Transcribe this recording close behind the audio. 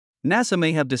NASA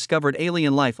may have discovered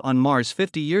alien life on Mars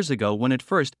 50 years ago when it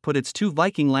first put its two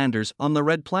Viking landers on the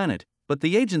red planet, but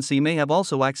the agency may have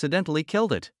also accidentally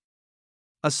killed it.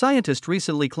 A scientist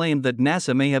recently claimed that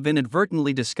NASA may have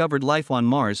inadvertently discovered life on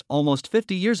Mars almost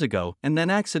 50 years ago and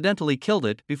then accidentally killed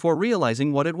it before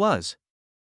realizing what it was.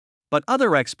 But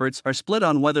other experts are split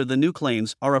on whether the new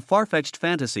claims are a far-fetched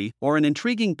fantasy or an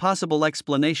intriguing possible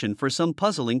explanation for some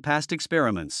puzzling past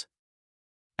experiments.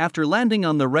 After landing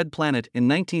on the red planet in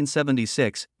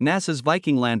 1976, NASA's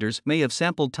Viking landers may have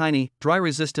sampled tiny,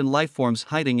 dry-resistant lifeforms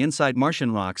hiding inside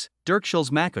Martian rocks, Dirk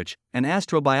Schulze-Makuch, an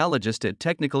astrobiologist at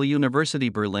Technical University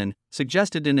Berlin,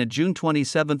 suggested in a June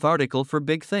 27 article for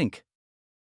Big Think.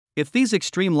 If these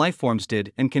extreme lifeforms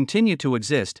did and continue to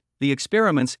exist, the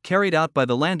experiments carried out by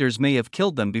the landers may have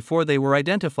killed them before they were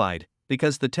identified,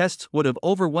 because the tests would have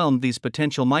overwhelmed these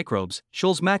potential microbes,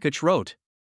 Schulze-Makuch wrote.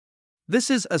 This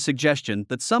is a suggestion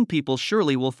that some people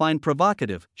surely will find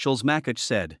provocative, Schulze-Makuch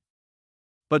said.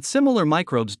 But similar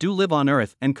microbes do live on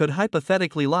Earth and could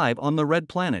hypothetically live on the red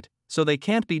planet, so they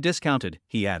can't be discounted,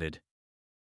 he added.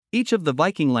 Each of the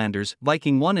Viking landers,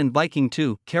 Viking 1 and Viking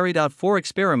 2, carried out 4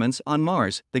 experiments on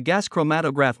Mars: the gas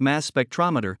chromatograph mass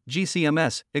spectrometer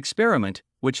 (GCMS) experiment,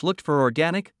 which looked for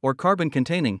organic or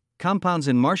carbon-containing compounds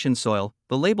in Martian soil;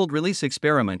 the labeled release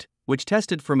experiment, which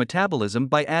tested for metabolism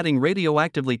by adding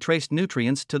radioactively traced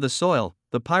nutrients to the soil;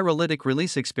 the pyrolytic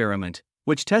release experiment,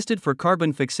 which tested for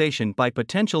carbon fixation by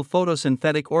potential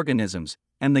photosynthetic organisms;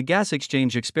 and the gas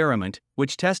exchange experiment,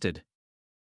 which tested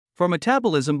for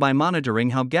metabolism by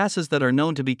monitoring how gases that are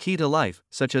known to be key to life,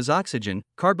 such as oxygen,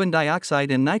 carbon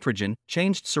dioxide, and nitrogen,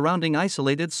 changed surrounding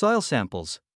isolated soil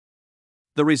samples.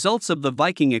 The results of the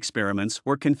Viking experiments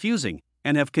were confusing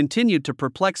and have continued to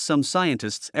perplex some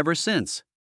scientists ever since.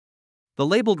 The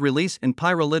labeled release and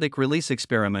pyrolytic release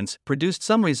experiments produced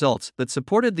some results that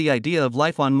supported the idea of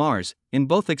life on Mars. In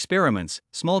both experiments,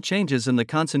 small changes in the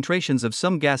concentrations of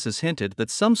some gases hinted that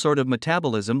some sort of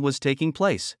metabolism was taking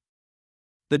place.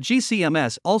 The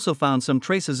GCMS also found some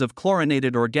traces of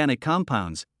chlorinated organic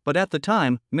compounds, but at the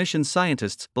time, mission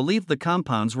scientists believed the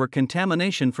compounds were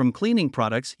contamination from cleaning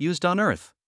products used on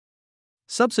Earth.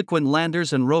 Subsequent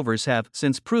landers and rovers have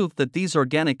since proved that these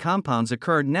organic compounds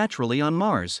occurred naturally on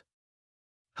Mars.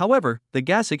 However, the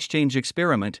gas exchange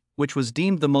experiment, which was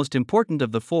deemed the most important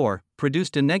of the 4,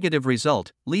 produced a negative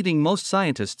result, leading most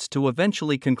scientists to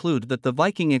eventually conclude that the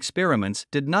Viking experiments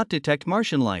did not detect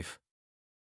Martian life.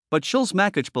 But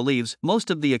Schulze-Makuch believes most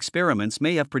of the experiments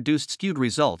may have produced skewed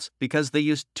results because they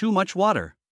used too much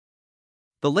water.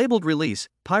 The labeled release,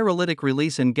 pyrolytic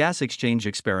release, and gas exchange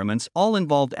experiments all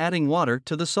involved adding water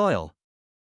to the soil.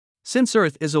 Since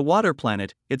Earth is a water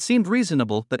planet, it seemed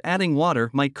reasonable that adding water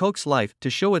might coax life to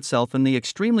show itself in the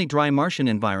extremely dry Martian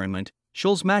environment,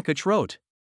 Schulze-Makuch wrote.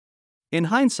 In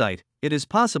hindsight, it is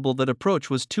possible that approach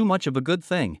was too much of a good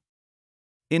thing.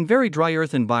 In very dry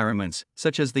Earth environments,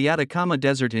 such as the Atacama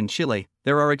Desert in Chile,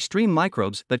 there are extreme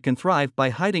microbes that can thrive by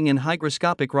hiding in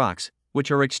hygroscopic rocks,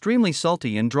 which are extremely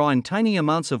salty and draw in tiny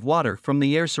amounts of water from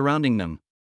the air surrounding them.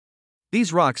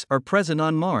 These rocks are present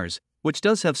on Mars, which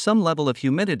does have some level of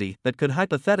humidity that could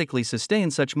hypothetically sustain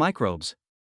such microbes.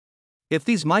 If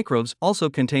these microbes also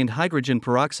contained hydrogen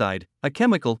peroxide, a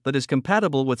chemical that is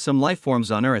compatible with some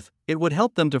lifeforms on Earth, it would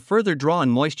help them to further draw in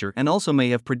moisture and also may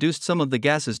have produced some of the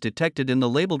gases detected in the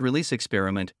labeled release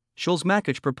experiment,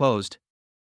 Schulze-Makuch proposed.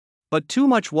 But too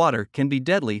much water can be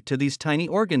deadly to these tiny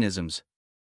organisms.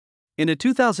 In a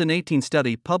 2018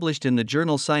 study published in the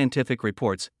journal Scientific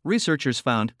Reports, researchers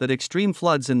found that extreme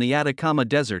floods in the Atacama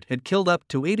Desert had killed up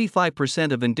to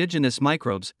 85% of indigenous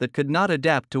microbes that could not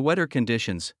adapt to wetter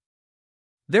conditions.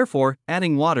 Therefore,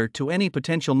 adding water to any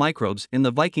potential microbes in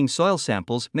the Viking soil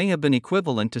samples may have been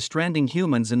equivalent to stranding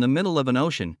humans in the middle of an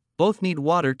ocean. Both need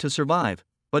water to survive,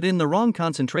 but in the wrong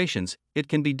concentrations, it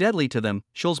can be deadly to them,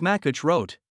 Schulze-Makuch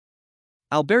wrote.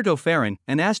 Alberto Ferrin,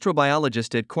 an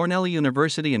astrobiologist at Cornell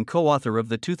University and co-author of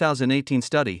the 2018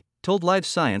 study, told Live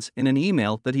Science in an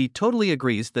email that he totally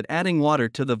agrees that adding water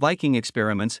to the Viking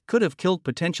experiments could have killed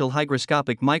potential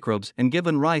hygroscopic microbes and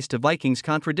given rise to Viking's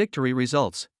contradictory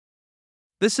results.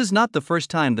 This is not the first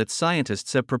time that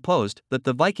scientists have proposed that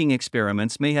the Viking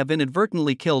experiments may have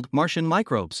inadvertently killed Martian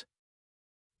microbes.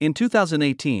 In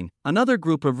 2018, another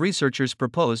group of researchers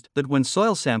proposed that when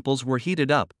soil samples were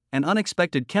heated up, an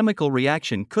unexpected chemical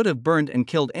reaction could have burned and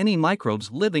killed any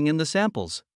microbes living in the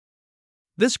samples.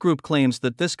 This group claims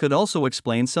that this could also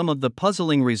explain some of the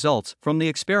puzzling results from the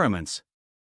experiments.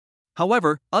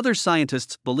 However, other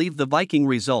scientists believe the Viking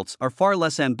results are far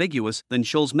less ambiguous than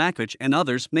Schulze-Makuch and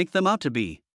others make them out to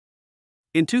be.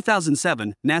 In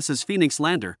 2007, NASA's Phoenix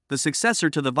lander, the successor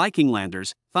to the Viking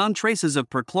landers, found traces of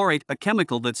perchlorate, a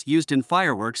chemical that's used in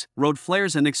fireworks, road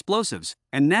flares, and explosives,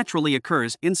 and naturally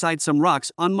occurs inside some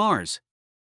rocks on Mars.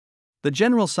 The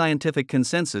general scientific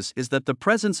consensus is that the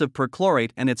presence of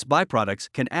perchlorate and its byproducts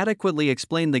can adequately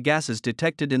explain the gases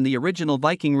detected in the original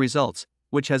Viking results,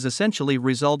 which has essentially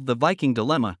resolved the Viking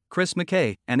dilemma, Chris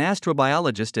McKay, an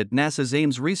astrobiologist at NASA's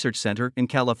Ames Research Center in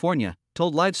California,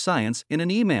 told Live Science in an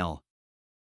email.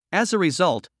 As a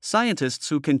result, scientists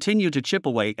who continue to chip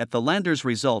away at the lander's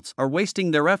results are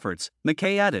wasting their efforts,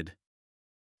 McKay added.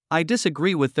 I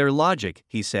disagree with their logic,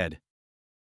 he said.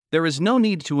 There is no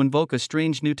need to invoke a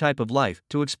strange new type of life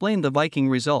to explain the Viking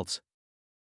results.